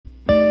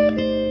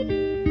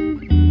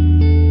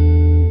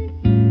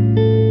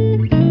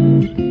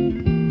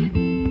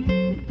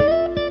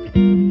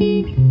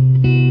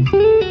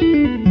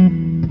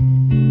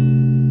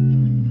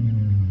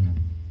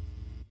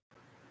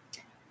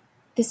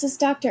This is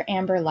Dr.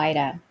 Amber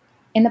Lyda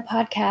in the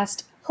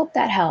podcast Hope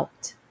That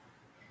Helped.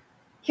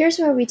 Here's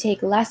where we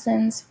take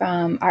lessons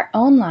from our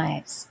own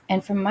lives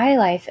and from my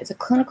life as a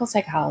clinical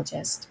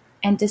psychologist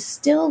and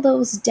distill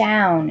those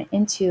down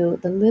into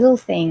the little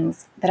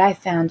things that I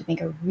found to make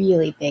a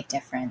really big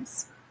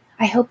difference.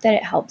 I hope that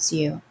it helps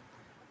you.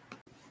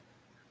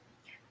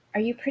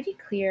 Are you pretty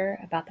clear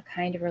about the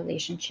kind of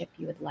relationship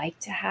you would like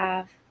to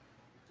have?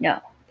 No,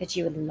 that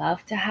you would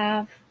love to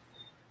have?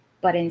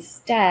 But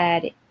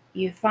instead,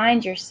 you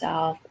find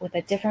yourself with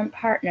a different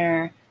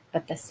partner,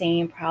 but the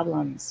same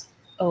problems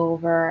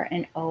over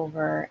and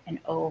over and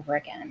over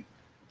again.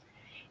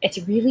 It's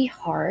really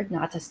hard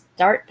not to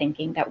start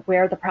thinking that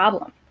we're the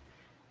problem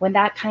when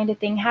that kind of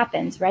thing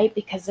happens, right?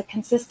 Because the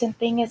consistent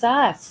thing is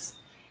us.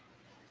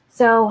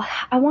 So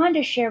I wanted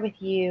to share with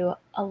you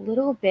a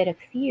little bit of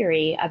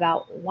theory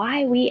about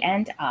why we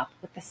end up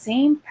with the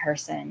same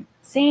person,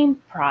 same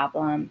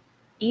problem,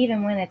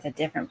 even when it's a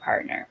different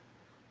partner.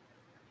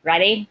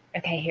 Ready?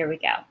 Okay, here we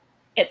go.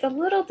 It's a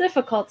little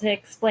difficult to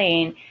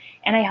explain,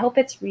 and I hope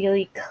it's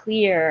really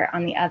clear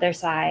on the other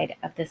side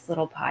of this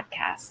little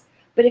podcast.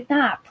 But if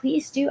not,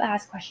 please do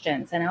ask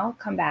questions, and I'll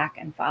come back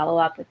and follow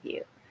up with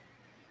you.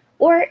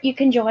 Or you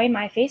can join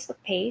my Facebook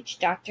page,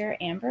 Dr.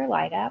 Amber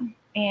Lyda,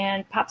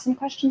 and pop some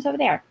questions over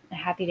there. I'm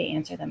happy to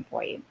answer them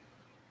for you.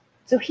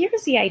 So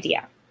here's the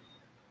idea.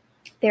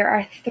 There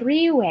are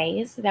 3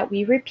 ways that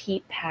we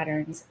repeat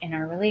patterns in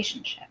our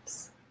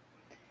relationships.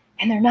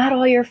 And they're not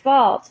all your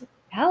fault.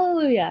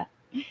 Hallelujah.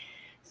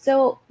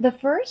 So the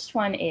first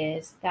one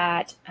is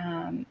that,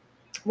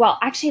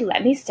 actually,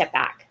 let me step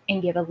back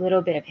and give a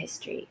little bit of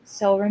history.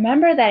 So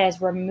remember that as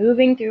we're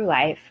moving through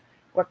life,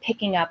 we're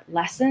picking up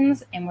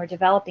lessons and we're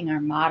developing our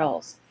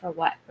models for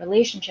what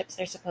relationships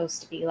are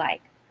supposed to be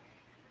like.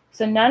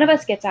 So none of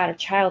us gets out of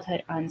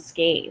childhood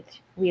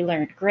unscathed. We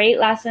learned great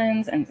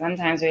lessons and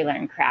sometimes we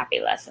learn crappy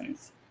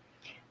lessons.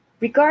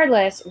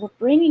 Regardless, we're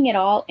bringing it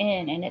all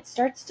in, and it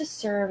starts to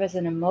serve as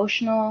an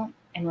emotional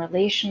and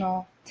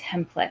relational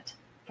template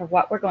for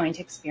what we're going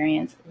to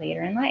experience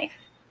later in life.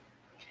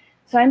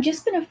 So I'm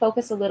just going to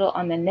focus a little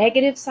on the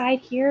negative side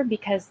here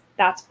because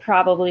that's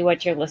probably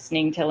what you're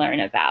listening to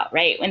learn about,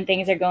 right? When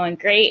things are going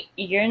great,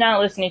 you're not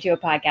listening to a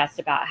podcast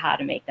about how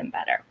to make them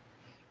better,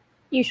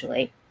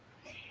 usually.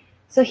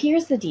 So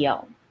here's the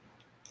deal.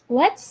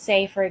 Let's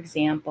say, for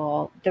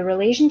example, the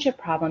relationship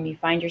problem you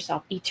find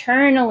yourself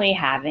eternally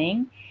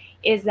having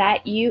is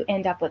that you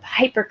end up with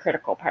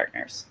hypercritical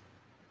partners.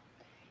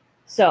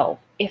 So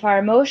if our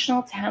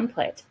emotional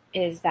template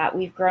is that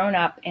we've grown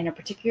up in a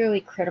particularly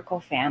critical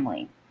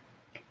family,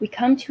 we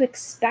come to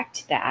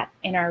expect that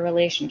in our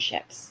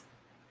relationships.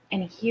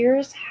 And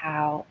here's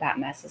how that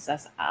messes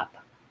us up.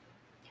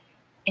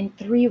 In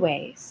 3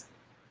 ways.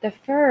 The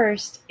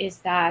first is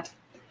that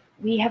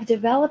we have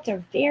developed a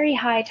very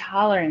high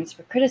tolerance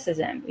for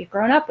criticism. We've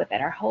grown up with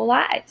it our whole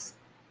lives.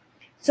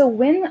 So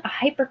when a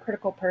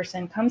hypercritical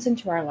person comes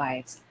into our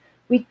lives,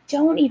 we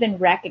don't even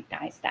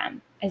recognize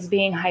them as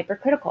being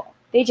hypercritical.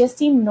 They just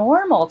seem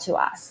normal to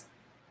us.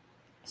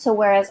 So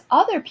whereas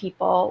other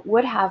people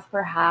would have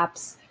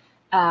perhaps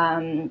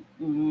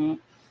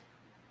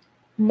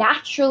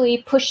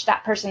naturally pushed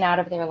that person out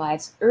of their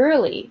lives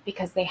early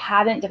because they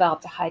haven't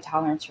developed a high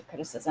tolerance for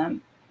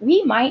criticism,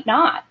 we might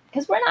not,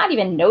 because we're not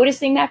even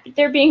noticing that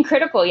they're being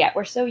critical yet.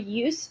 We're so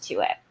used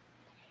to it.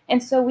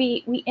 And so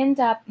we end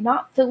up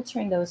not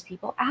filtering those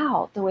people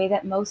out the way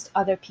that most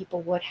other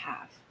people would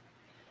have.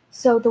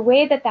 So the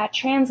way that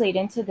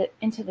translates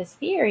into this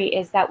theory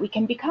is that we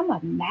can become a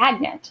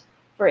magnet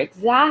for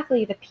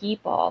exactly the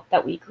people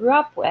that we grew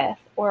up with,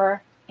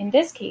 or in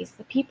this case,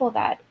 the people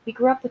that we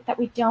grew up with that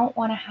we don't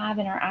want to have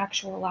in our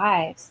actual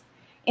lives.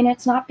 And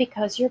it's not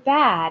because you're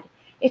bad.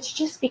 It's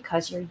just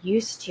because you're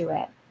used to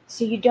it.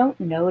 So you don't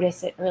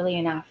notice it early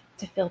enough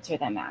to filter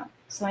them out.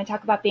 So when I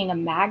talk about being a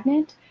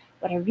magnet,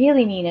 what I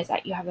really mean is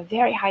that you have a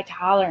very high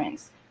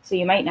tolerance, so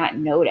you might not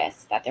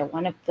notice that they're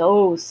one of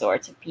those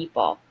sorts of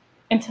people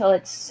until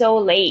it's so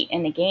late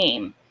in the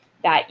game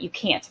that you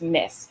can't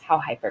miss how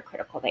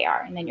hypercritical they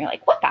are. And then you're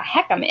like, what the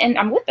heck?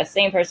 I'm with the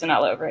same person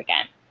all over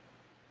again.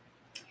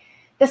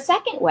 The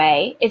second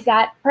way is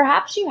that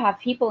perhaps you have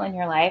people in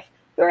your life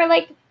who are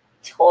like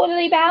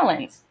totally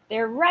balanced.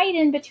 They're right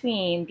in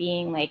between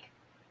being like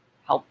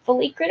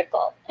helpfully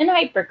critical and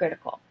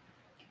hypercritical.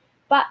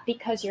 But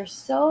because you're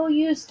so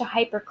used to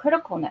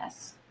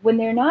hypercriticalness, when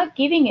they're not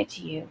giving it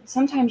to you,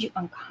 sometimes you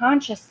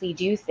unconsciously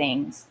do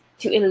things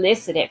to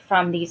elicit it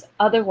from these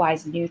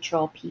otherwise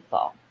neutral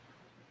people.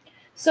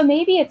 So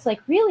maybe it's like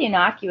really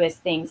innocuous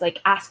things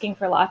like asking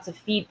for lots of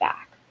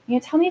feedback.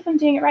 Tell me if I'm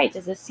doing it right.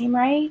 Does this seem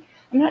right?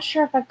 I'm not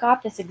sure if I've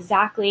got this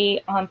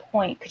exactly on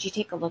point. Could you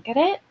take a look at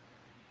it?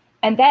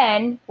 And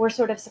then we're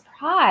sort of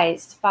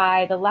surprised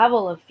by the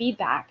level of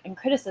feedback and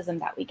criticism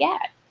that we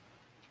get.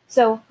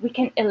 So we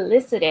can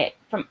elicit it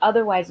from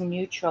otherwise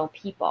neutral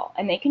people,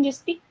 and they can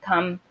just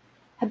become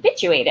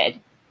habituated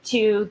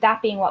to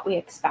that being what we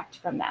expect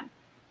from them,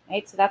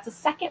 right? So that's a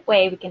second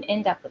way we can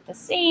end up with the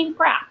same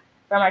crap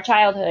from our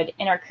childhood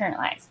in our current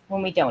lives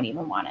when we don't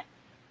even want it.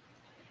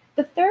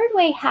 The third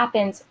way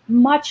happens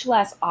much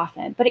less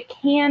often, but it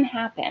can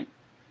happen,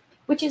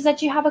 which is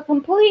that you have a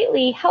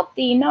completely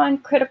healthy,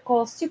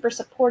 non-critical, super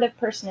supportive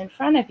person in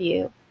front of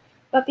you,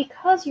 but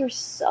because you're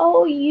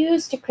so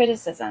used to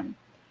criticism,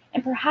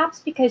 and perhaps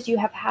because you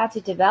have had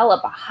to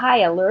develop a high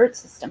alert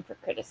system for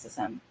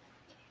criticism,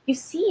 you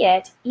see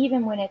it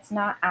even when it's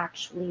not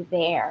actually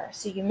there.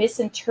 So you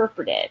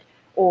misinterpret it,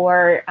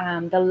 or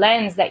the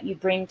lens that you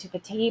bring to the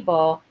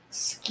table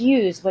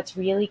skews what's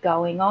really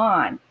going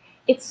on.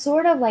 It's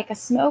sort of like a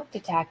smoke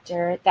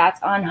detector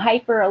that's on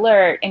hyper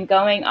alert and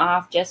going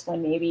off just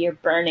when maybe you're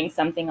burning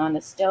something on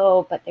the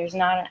stove, but there's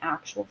not an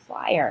actual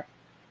fire.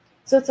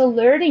 So it's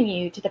alerting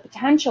you to the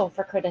potential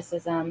for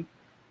criticism,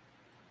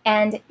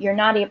 and you're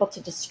not able to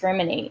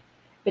discriminate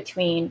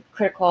between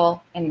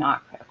critical and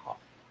not critical.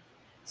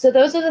 So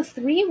those are the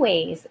three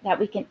ways that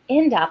we can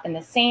end up in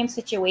the same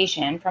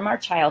situation from our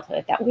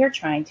childhood that we're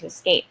trying to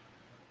escape.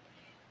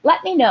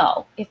 Let me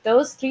know if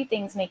those three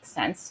things make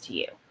sense to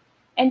you.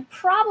 And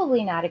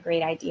probably not a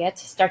great idea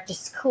to start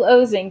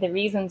disclosing the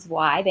reasons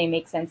why they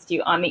make sense to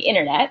you on the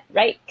internet,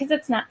 right? Because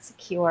it's not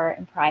secure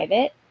and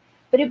private.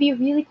 But it'd be a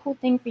really cool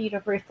thing for you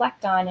to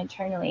reflect on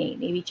internally,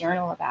 maybe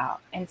journal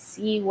about, and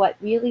see what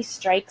really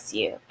strikes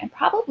you. And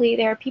probably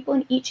there are people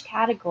in each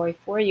category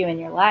for you in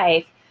your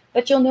life,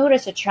 but you'll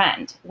notice a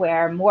trend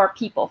where more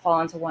people fall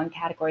into one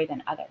category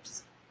than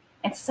others.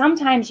 And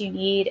sometimes you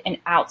need an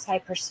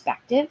outside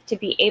perspective to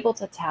be able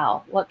to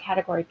tell what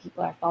category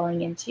people are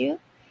falling into.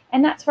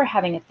 And that's where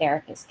having a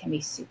therapist can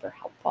be super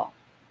helpful.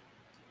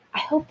 I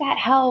hope that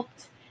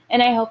helped,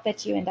 and I hope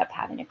that you end up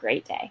having a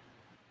great day.